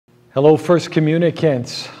Hello, First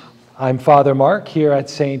Communicants. I'm Father Mark here at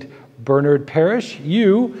St. Bernard Parish.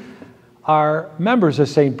 You are members of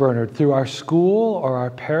St. Bernard through our school or our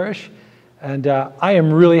parish, and I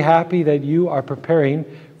am really happy that you are preparing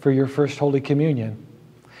for your First Holy Communion.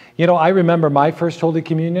 You know, I remember my First Holy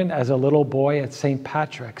Communion as a little boy at St.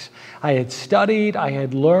 Patrick's. I had studied, I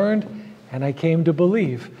had learned, and I came to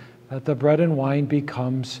believe that the bread and wine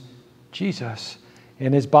becomes Jesus.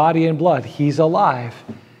 In his body and blood, he's alive.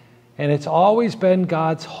 And it's always been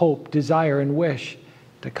God's hope, desire, and wish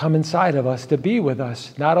to come inside of us, to be with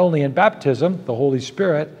us, not only in baptism, the Holy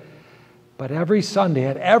Spirit, but every Sunday,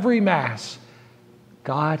 at every Mass,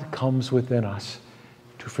 God comes within us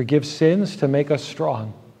to forgive sins, to make us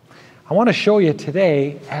strong. I want to show you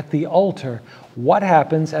today at the altar what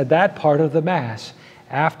happens at that part of the Mass.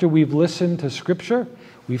 After we've listened to Scripture,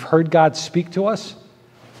 we've heard God speak to us,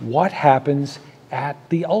 what happens at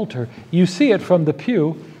the altar? You see it from the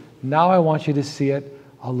pew. Now I want you to see it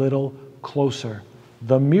a little closer.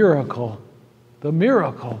 The miracle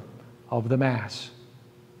of the Mass.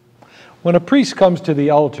 When a priest comes to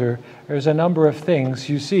the altar, there's a number of things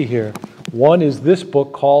you see here. One is this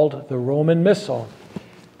book called the Roman Missal.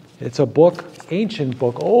 It's a book, ancient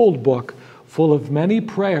book, old book, full of many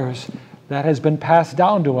prayers that has been passed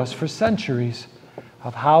down to us for centuries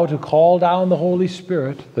of how to call down the Holy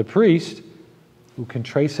Spirit, the priest, who can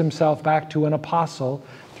trace himself back to an apostle,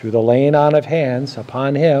 through the laying on of hands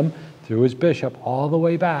upon him, through his bishop, all the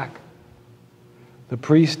way back. The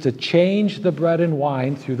priest to change the bread and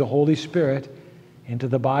wine through the Holy Spirit into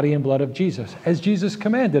the body and blood of Jesus, as Jesus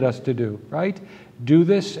commanded us to do, right? Do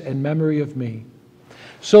this in memory of me.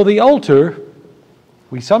 So the altar,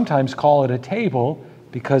 we sometimes call it a table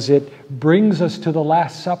because it brings us to the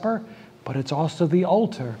Last Supper, but it's also the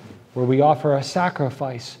altar where we offer a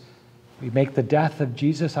sacrifice. We make the death of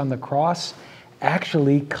Jesus on the cross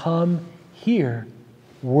actually come here.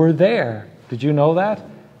 We're there. Did you know that?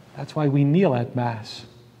 That's why we kneel at Mass.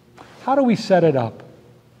 How do we set it up?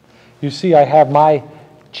 You see, I have my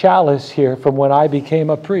chalice here from when I became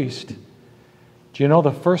a priest. Do you know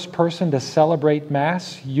the first person to celebrate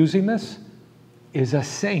Mass using this is a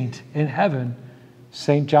saint in heaven,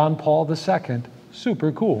 St. John Paul II.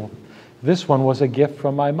 Super cool. This one was a gift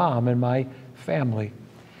from my mom and my family.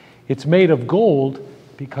 It's made of gold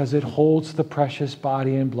because it holds the precious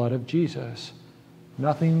body and blood of Jesus.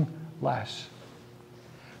 Nothing less.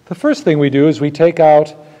 The first thing we do is we take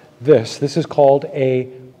out this. This is called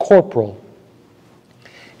a corporal.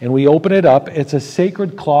 And we open it up. It's a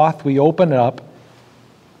sacred cloth. We open it up.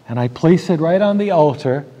 And I place it right on the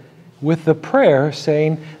altar with the prayer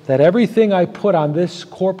saying that everything I put on this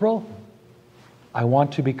corporal, I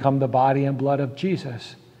want to become the body and blood of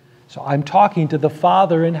Jesus. So I'm talking to the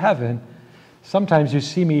Father in heaven. Sometimes you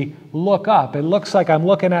see me look up. It looks like I'm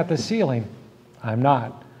looking at the ceiling. I'm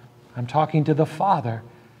not. I'm talking to the Father,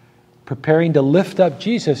 preparing to lift up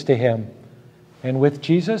Jesus to him. And with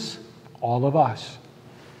Jesus, all of us.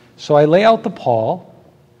 So I lay out the pall.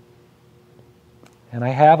 And I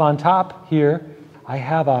have on top here, I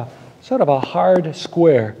have a sort of a hard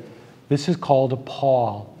square. This is called a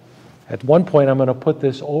pall. At one point, I'm going to put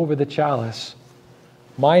this over the chalice.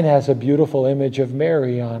 Mine has a beautiful image of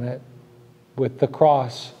Mary on it, with the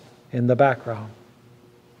cross in the background.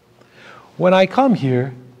 When I come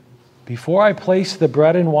here, before I place the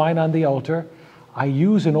bread and wine on the altar, I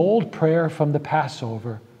use an old prayer from the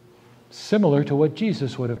Passover, similar to what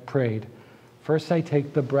Jesus would have prayed. First, I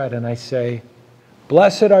take the bread and I say,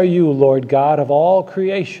 "Blessed are you, Lord God of all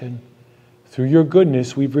creation. Through your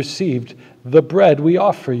goodness we've received the bread we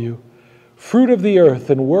offer you, fruit of the earth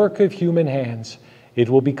and work of human hands. It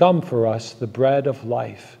will become for us the bread of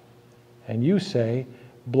life." And you say,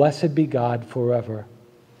 "Blessed be God forever."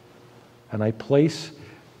 And I place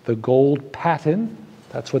the gold paten,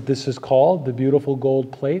 that's what this is called, the beautiful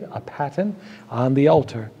gold plate, a paten, on the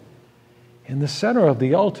altar. In the center of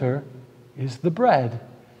the altar is the bread.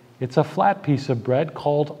 It's a flat piece of bread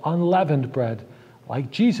called unleavened bread,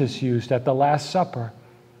 like Jesus used at the Last Supper.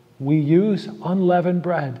 We use unleavened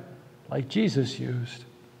bread like Jesus used.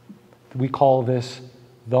 We call this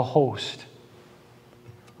the host.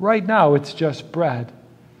 Right now, it's just bread.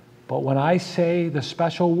 But when I say the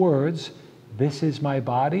special words, "This is my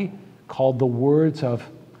body," called the words of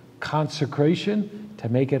consecration to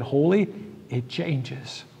make it holy, it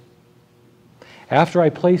changes. After I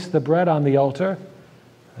place the bread on the altar,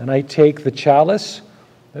 and I take the chalice,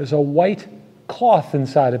 there's a white cloth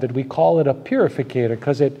inside of it. We call it a purificator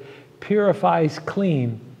because it purifies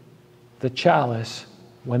clean the chalice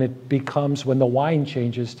when the wine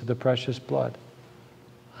changes to the precious blood.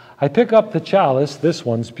 I pick up the chalice. This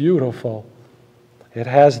one's beautiful. It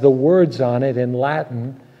has the words on it in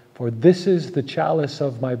Latin, "For this is the chalice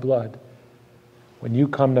of my blood." When you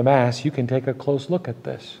come to Mass, you can take a close look at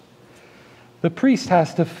this. The priest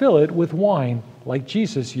has to fill it with wine, like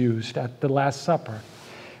Jesus used at the Last Supper.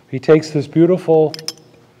 He takes this beautiful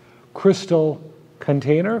crystal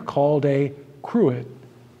container called a cruet,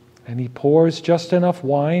 and he pours just enough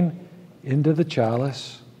wine into the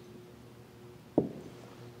chalice,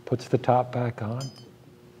 puts the top back on.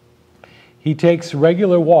 He takes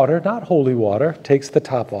regular water, not holy water, takes the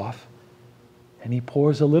top off, and he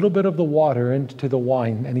pours a little bit of the water into the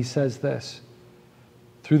wine, and he says this: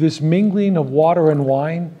 "Through this mingling of water and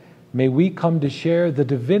wine, may we come to share the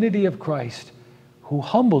divinity of Christ, who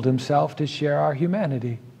humbled himself to share our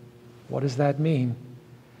humanity." What does that mean?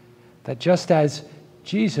 That just as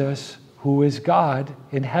Jesus, who is God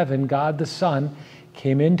in heaven, God the Son,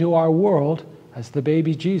 came into our world as the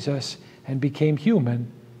baby Jesus and became human,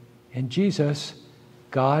 in Jesus,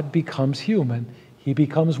 God becomes human. He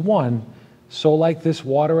becomes one. So like this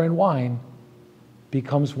water and wine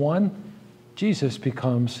becomes one, Jesus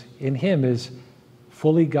becomes, in him is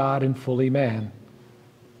fully God and fully man.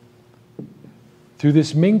 Through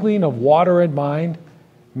this mingling of water and wine,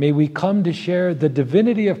 may we come to share the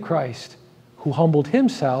divinity of Christ, who humbled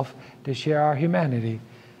himself to share our humanity.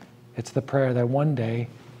 It's the prayer that one day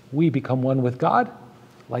we become one with God,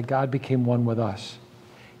 like God became one with us.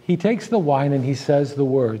 He takes the wine and he says the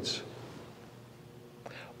words,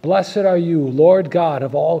 "Blessed are you, Lord God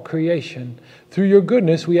of all creation. Through your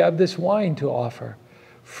goodness we have this wine to offer,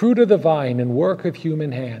 fruit of the vine and work of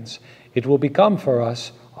human hands. It will become for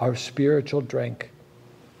us our spiritual drink."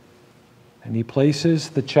 And he places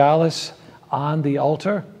the chalice on the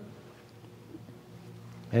altar,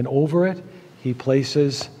 and over it he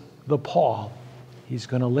places the pall. He's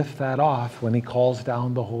going to lift that off when he calls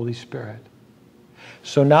down the Holy Spirit.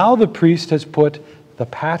 So now the priest has put the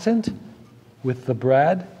patent with the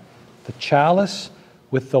bread, the chalice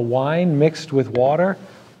with the wine mixed with water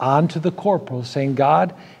onto the corporal, saying,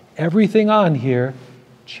 "God, everything on here,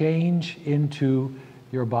 change into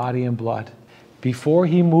your body and blood." Before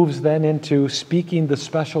he moves then into speaking the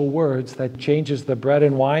special words that changes the bread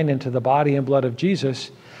and wine into the body and blood of Jesus,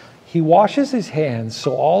 he washes his hands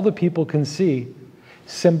so all the people can see,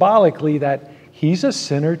 symbolically, that he's a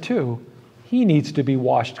sinner too. He needs to be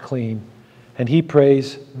washed clean. And he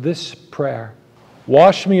prays this prayer: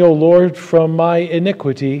 "Wash me, O Lord, from my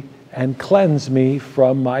iniquity, and cleanse me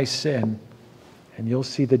from my sin." And you'll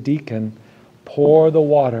see the deacon pour the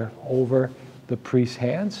water over the priest's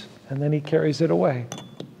hands, and then he carries it away.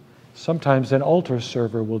 Sometimes an altar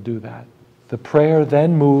server will do that. The prayer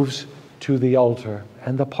then moves to the altar,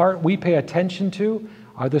 and the part we pay attention to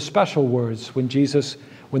are the special words when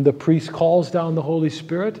the priest calls down the Holy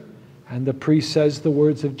Spirit and the priest says the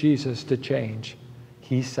words of Jesus to change.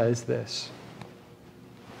 He says this: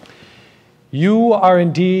 "You are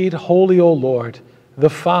indeed holy, O Lord, the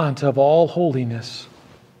font of all holiness."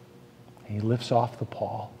 He lifts off the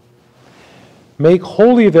pall. "Make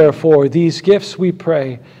holy, therefore, these gifts, we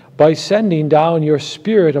pray, by sending down your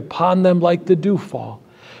Spirit upon them like the dewfall,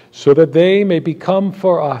 so that they may become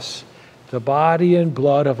for us the body and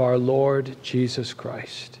blood of our Lord Jesus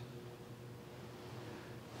Christ."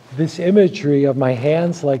 This imagery of my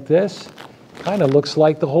hands like this kind of looks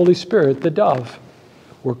like the Holy Spirit, the dove.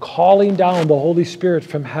 We're calling down the Holy Spirit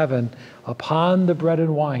from heaven upon the bread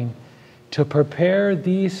and wine to prepare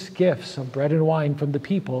these gifts of bread and wine from the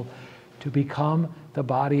people to become the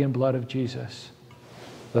body and blood of Jesus.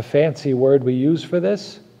 The fancy word we use for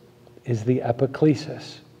this is the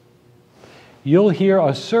epiclesis. You'll hear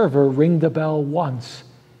a server ring the bell once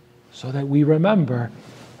so that we remember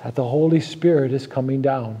that the Holy Spirit is coming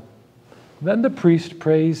down. Then the priest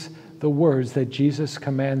prays the words that Jesus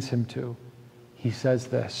commands him to. He says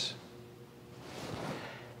this: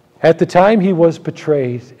 "At the time he was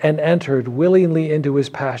betrayed and entered willingly into his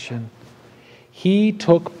passion, he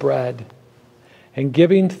took bread and,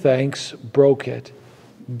 giving thanks, broke it,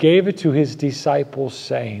 gave it to his disciples,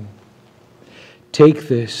 saying, 'Take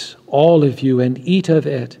this, all of you, and eat of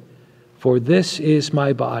it, for this is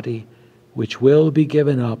my body, which will be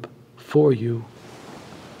given up for you.'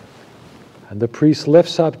 And the priest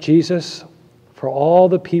lifts up Jesus for all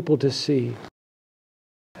the people to see.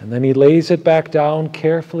 And then he lays it back down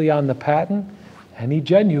carefully on the paten, and he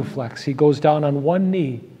genuflects. He goes down on one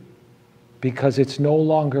knee, because it's no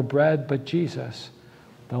longer bread but Jesus.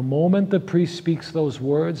 The moment the priest speaks those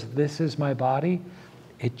words, 'This is my body,'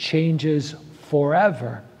 it changes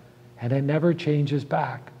forever, and it never changes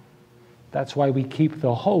back. That's why we keep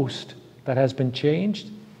the host that has been changed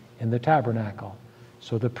in the tabernacle.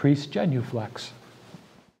 So the priest genuflects.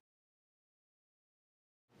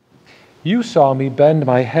 You saw me bend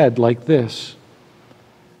my head like this.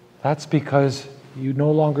 That's because you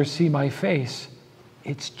no longer see my face.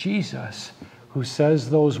 It's Jesus who says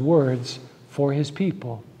those words for his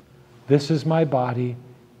people. This is my body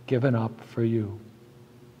given up for you.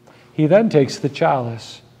 He then takes the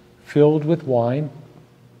chalice filled with wine,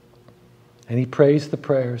 and he prays the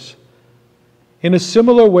prayers. In a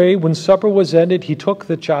similar way, when supper was ended, he took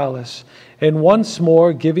the chalice, and once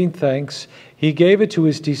more giving thanks, he gave it to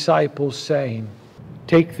his disciples, saying,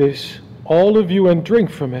 "Take this, all of you, and drink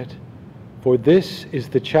from it, for this is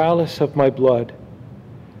the chalice of my blood,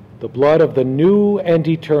 the blood of the new and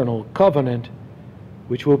eternal covenant,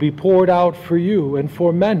 which will be poured out for you and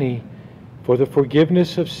for many for the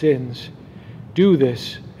forgiveness of sins. Do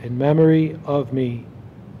this in memory of me."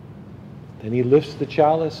 Then he lifts the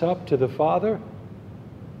chalice up to the Father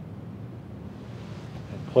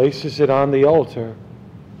and places it on the altar.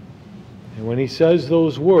 And when he says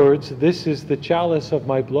those words, "This is the chalice of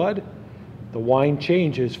my blood," the wine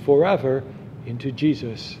changes forever into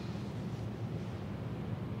Jesus.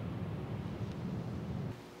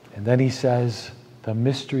 And then he says, the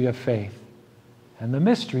mystery of faith. And the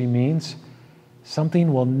mystery means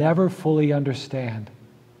something we'll never fully understand.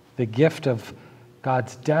 The gift of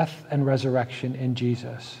God's death and resurrection in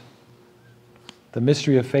Jesus. The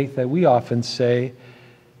mystery of faith that we often say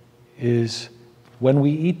is, when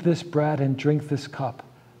we eat this bread and drink this cup,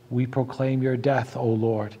 we proclaim your death, O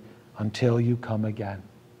Lord, until you come again.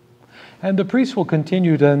 And the priest will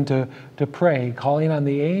continue then to pray, calling on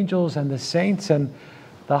the angels and the saints. And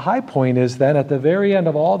the high point is then, at the very end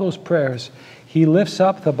of all those prayers, he lifts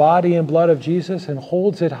up the body and blood of Jesus and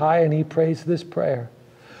holds it high, and he prays this prayer.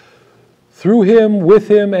 Through him, with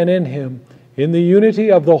him, and in him, in the unity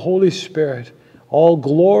of the Holy Spirit, all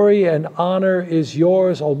glory and honor is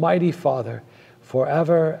yours, Almighty Father,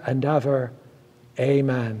 forever and ever.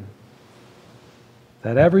 Amen.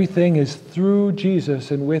 That everything is through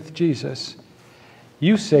Jesus and with Jesus.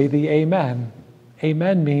 You say the amen.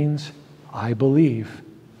 Amen means, I believe.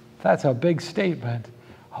 That's a big statement,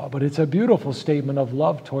 but it's a beautiful statement of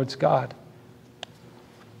love towards God.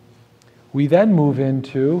 We then move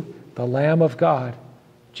into the Lamb of God.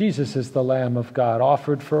 Jesus is the Lamb of God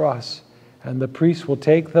offered for us. And the priest will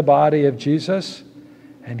take the body of Jesus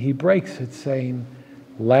and he breaks it, saying,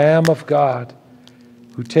 Lamb of God,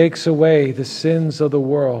 who takes away the sins of the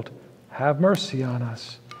world, have mercy on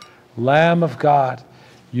us. Lamb of God,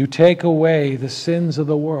 you take away the sins of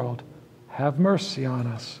the world, have mercy on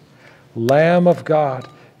us. Lamb of God,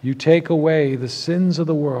 you take away the sins of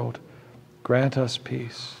the world, grant us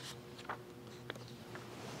peace.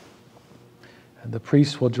 And the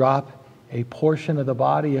priest will drop a portion of the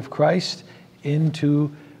body of Christ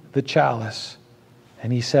into the chalice.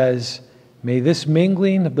 And he says, may this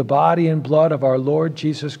mingling of the body and blood of our Lord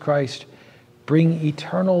Jesus Christ bring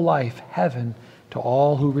eternal life, heaven, to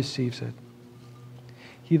all who receives it.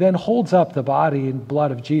 He then holds up the body and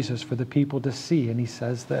blood of Jesus for the people to see, and he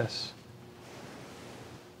says this,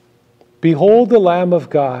 behold the Lamb of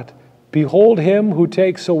God, behold him who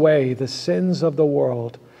takes away the sins of the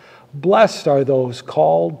world. Blessed are those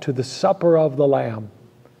called to the supper of the Lamb.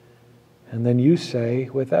 And then you say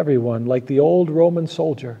with everyone, like the old Roman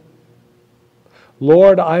soldier,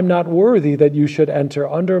 Lord, I'm not worthy that you should enter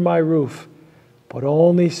under my roof, but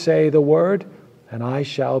only say the word, and I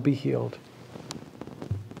shall be healed.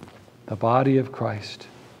 The body of Christ.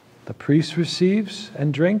 The priest receives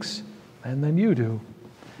and drinks, and then you do.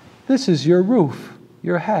 This is your roof,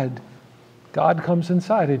 your head. God comes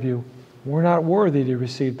inside of you. We're not worthy to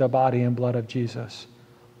receive the body and blood of Jesus.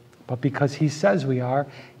 But because he says we are,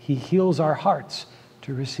 he heals our hearts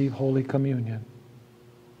to receive Holy Communion.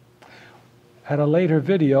 At a later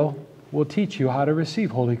video, we'll teach you how to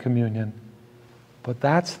receive Holy Communion. But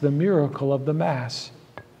that's the miracle of the Mass.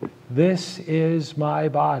 This is my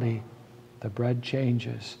body. The bread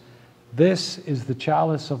changes. This is the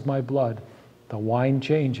chalice of my blood. The wine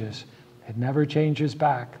changes. It never changes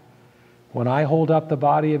back. When I hold up the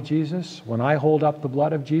body of Jesus, when I hold up the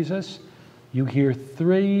blood of Jesus, you hear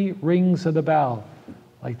 3 rings of the bell,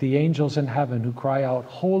 like the angels in heaven who cry out,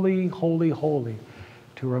 holy, holy, holy,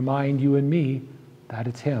 to remind you and me that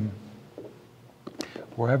it's him.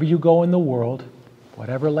 Wherever you go in the world,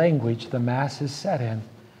 whatever language the Mass is set in,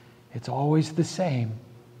 it's always the same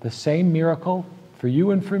miracle for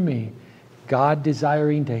you and for me, God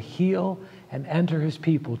desiring to heal and enter his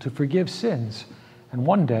people, to forgive sins, and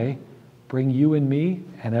one day bring you and me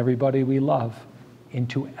and everybody we love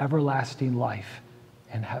into everlasting life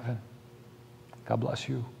in heaven. God bless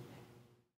you.